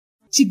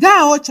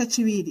Chigawo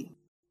chachiwiri.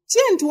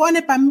 Tiye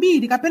tione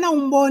pambiri kapena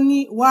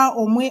umboni wa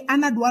omwe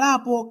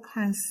anadwalapo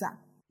kansa.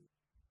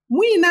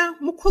 Mwina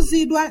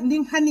mukhuzidwa ndi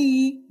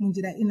nkhaniyi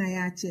munjira ina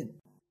yace.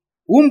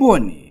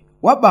 Umboni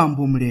wa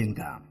bambo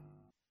Mulenga.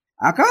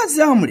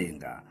 Akazi a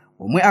Mulenga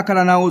omwe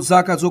akhala nawo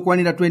zaka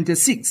zokwanira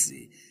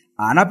 26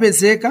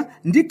 anapezeka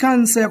ndi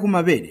kansa ya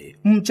kumabere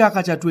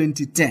mchaka cha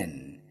 2010.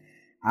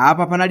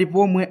 Apa panali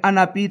pomwe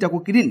anapita ku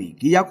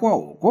kliniki ya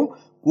kwawoko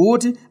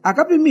kuti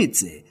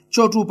akapimitse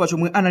chotupa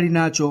chomwe anali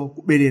nacho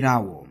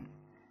kubererawo.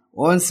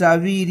 Onse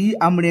awiri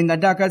a Mulenga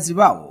ndi akazi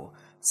bawo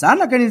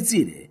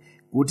sanaganizire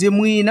kuti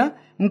mwina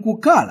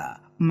nkukhala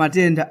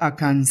matenda a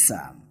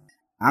kansa.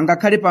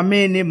 Angakhale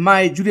pamene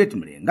mayi Juliet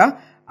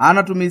Mulenga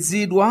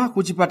anatumizidwa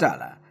ku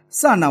chipatala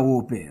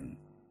sanaope.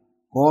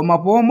 Koma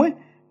pomwe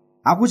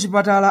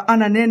akuchipatala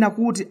ananena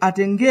kuti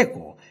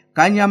atengeko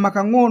kanyama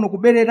kang'ono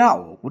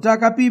kubererawo kuti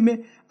akapime,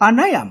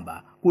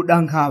 anayamba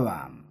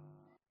kudankhawa.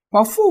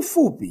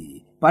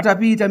 Pafupifupi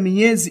patapita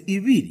miyezi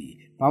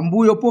iwiri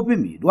pambuyo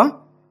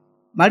popimidwa,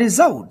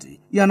 malizauti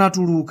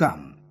yanatuluka.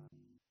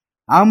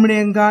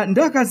 Amulenga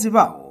ndi akazi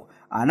bawo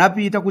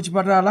anapita ku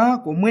chipatala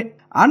komwe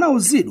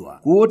anauzidwa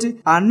kuti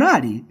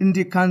anali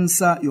ndi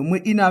kansa yomwe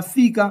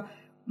inafika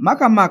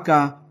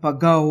makamaka pa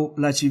gawo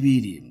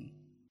lachiwiri.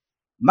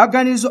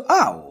 Maganizo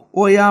awo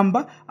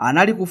oyamba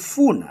anali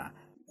kufuna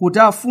kuti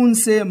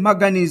afunse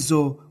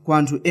maganizo kwa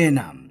anthu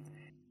ena.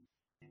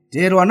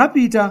 Tero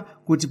anapita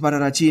ku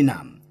chipatala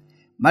china.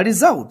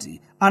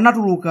 Malizauti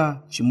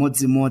anatuluka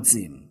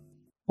chimodzimodzi.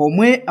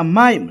 Pomwe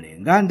amayi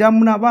Mulenga ndi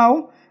amuna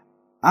bawo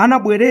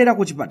anabwerera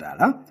ku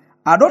chipatala,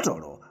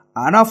 adotolo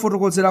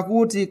anafotokozera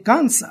kuti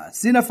kansa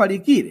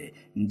sinafalikire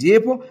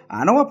ndipo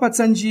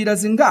anawapatsa njira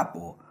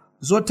zingapo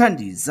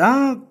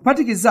zothandiza,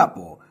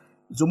 kuphatikizapo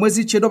zomwe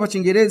zitchedwa pa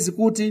Chingerezi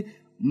kuti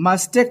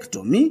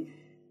mastectomy,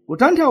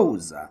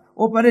 kutanthauza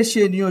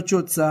operation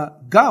yochotsa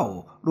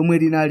gawo lomwe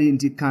linali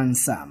ndi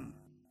kansa.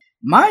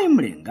 Mayi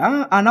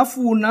Mulenga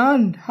anafuna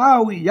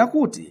nthawi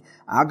yakuti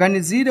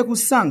aganizire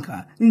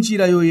kusankha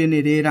njira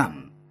yoyenerera.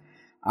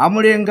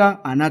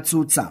 Amulenga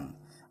anatsutsa.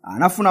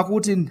 Anafuna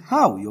kuti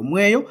nthawi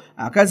yomweyo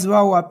akazi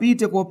bawo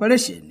apite ku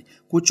operation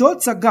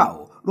kuchotsa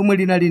gawo lomwe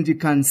linali ndi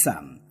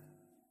kansa.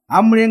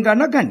 Amulenga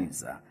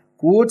anaganiza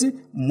kuti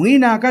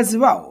mwina akazi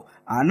bawo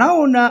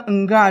anaona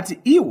ngati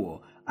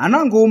iwo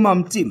anangoma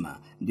mtima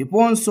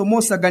ndiponso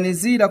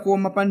mosaganizira,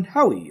 koma pa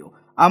nthawiyo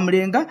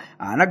Amulenga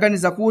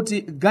anaganiza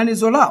kuti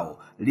ganizo lawo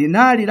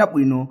linali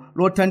labwino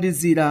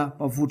lothandizira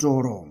pa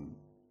vutolo.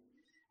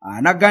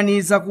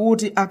 Anaganiza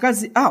kuti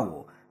akazi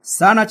awo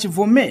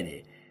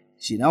sanachivomere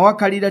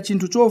chinawakhalira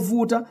chinthu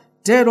chovuta,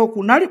 tero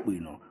kunali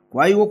bwino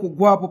kwa iwo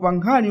kugwapo pa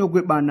nkhani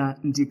yogwebana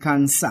ndi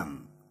kansa.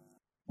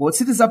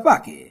 Potsiriza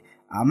pake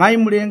amayi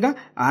Mulenga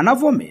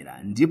anavomera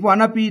ndipo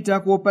anapita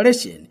ku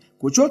operation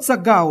kuchotsa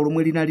gawo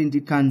lomwe linali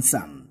ndi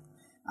kansa.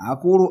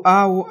 Akulu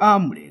awo a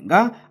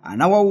Mulenga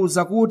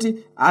anawawuza kuti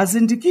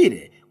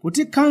azindikire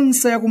kuti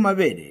kansa ya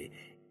kumabere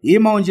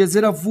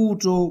imaonjezera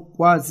vuto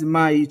kwa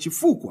azimayi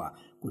chifukwa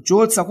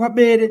kuchotsa kwa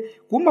bere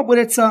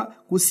kumabweretsa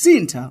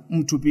kusintha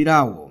mthupi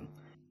lawo.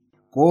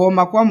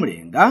 Koma kwa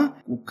Mulenga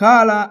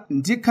kukhala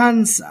ndi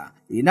kansa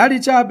inali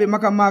chabe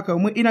makamaka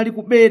yomwe inali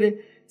kubere,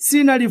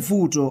 sinali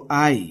vuto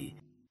ayi.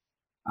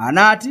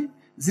 Anati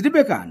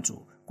zilibe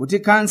kanthu kuti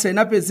kansa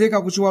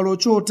inapezeka ku chiwalo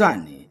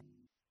chotani.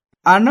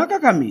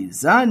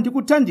 Anakakamiza ndi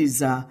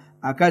kuthandiza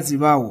akazi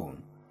bawo.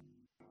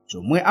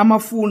 Chomwe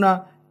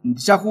amafuna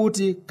ndi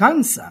chakuti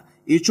kansa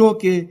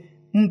ichoke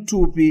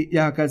mthupi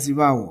ya akazi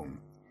bawo.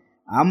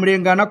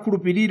 Amulenga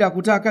anakhulupirira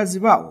kuti akazi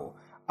bawo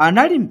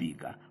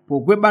analimbika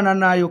pogwebana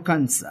nayo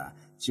kansa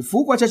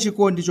chifukwa cha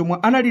chikondi chomwe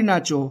anali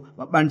nacho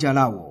pa banja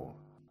lawo.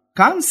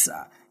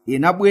 Kansa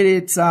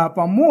inabweretsa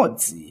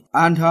pamodzi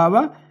anthu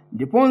awa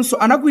ndiponso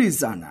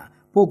anagwirizana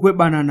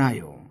pogwebana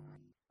nayo.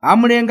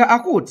 Amulenga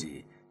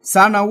akuti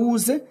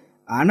sanawuze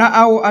ana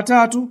awo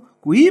atatu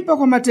kuyipa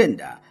kwa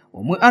matenda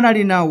omwe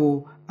anali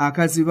nawo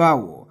akazi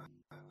bawo.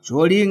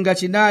 Cholinga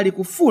chinali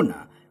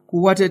kufuna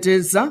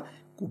kuwateteza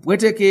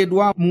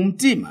kupwetekedwa mu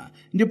mtima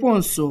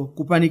ndiponso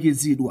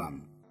kupanikizidwa.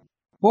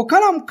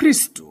 Pokhala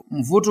Mkhristu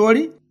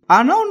mvutoli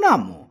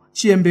anaonamo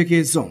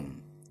chiyembekezo.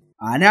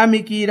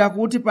 Anayamikira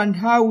kuti pa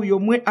nthawi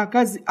yomwe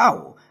akazi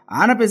awo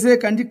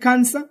anapezeka ndi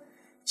kansa,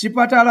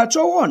 chipatala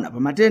choona pa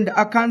matenda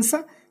a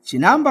kansa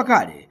chinayamba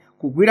kale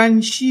kugwira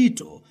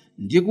ntchito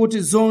ndi kuti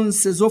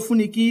zonse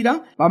zofunikira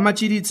pa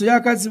machiritso ya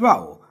akazi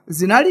bawo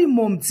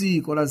zinalimo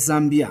m'dziko la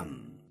Zambia.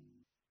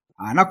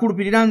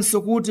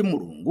 Anakhulupiriranso kuti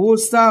Mulungu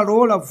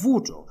salola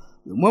vuto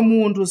yomwe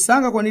munthu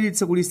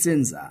sangakwaniritse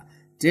kulisenza.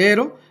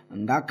 Tero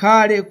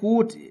ngakhale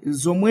kuti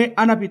zomwe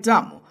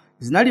anapitamo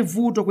zinali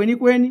vuto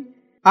kwenikweni,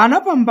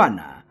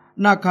 anapambana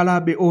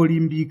nakhalabe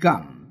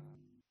olimbika.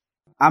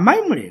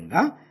 Amayi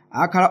Mulenga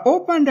akhala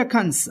opanda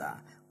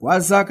kansa kwa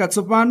zaka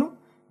tsopano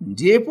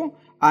ndipo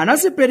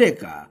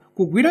anazipereka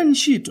kugwira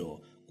ntchito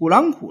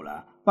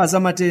kulankhula pa za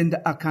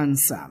matenda a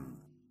kansa.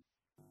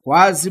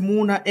 Kwa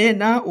azimuna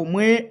ena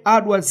omwe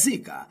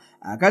adwazika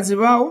akazi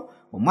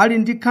omwe ali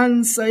ndi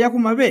kansa ya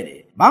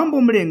kumabere,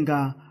 bambo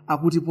Mulenga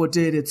akuti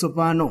potere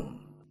tsopano.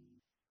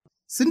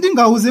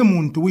 Sindingauze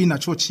munthu wina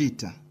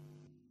chochita,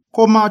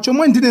 koma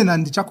chomwe ndinena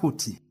ndi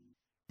chakuti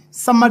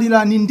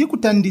samalirani ndi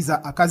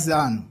kutandiza akazi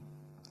anu.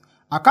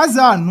 Akazi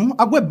anu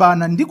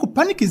agwebana ndi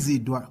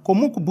kupanikizidwa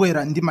komwe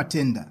kubwera ndi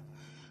matenda,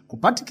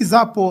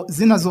 kupatikizapo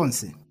zina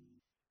zonse.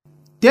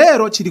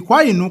 Tero chili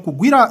kwa inu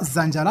kugwira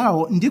dzanja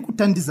lawo ndi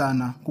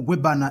kutandizana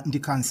kugwebana ndi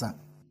kansa.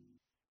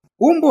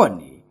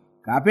 Umboni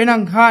kapena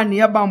nkhani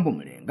ya bambo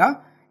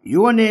Mulenga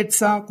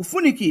ionetsa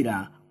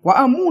kufunikira kwa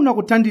amuna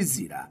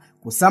kuthandizira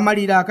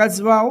kusamalira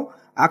akazi wawo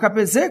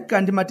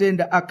akapezeka ndi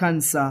matenda a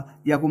kansa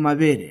ya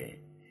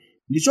kumabere.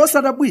 Ndi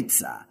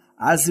chosadabwitsa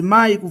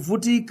azimayi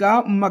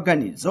kuvutika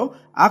m'maganizo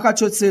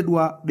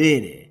akachotsedwa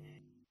bere.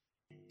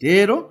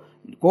 Tero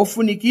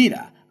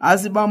ndikofunikira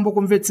azibambo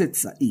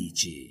kumvetsetsa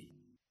ichi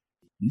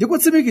ndi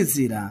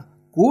kutsimikizira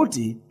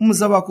kuti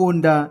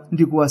muzawakonda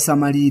ndi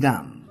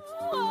kuwasamalira.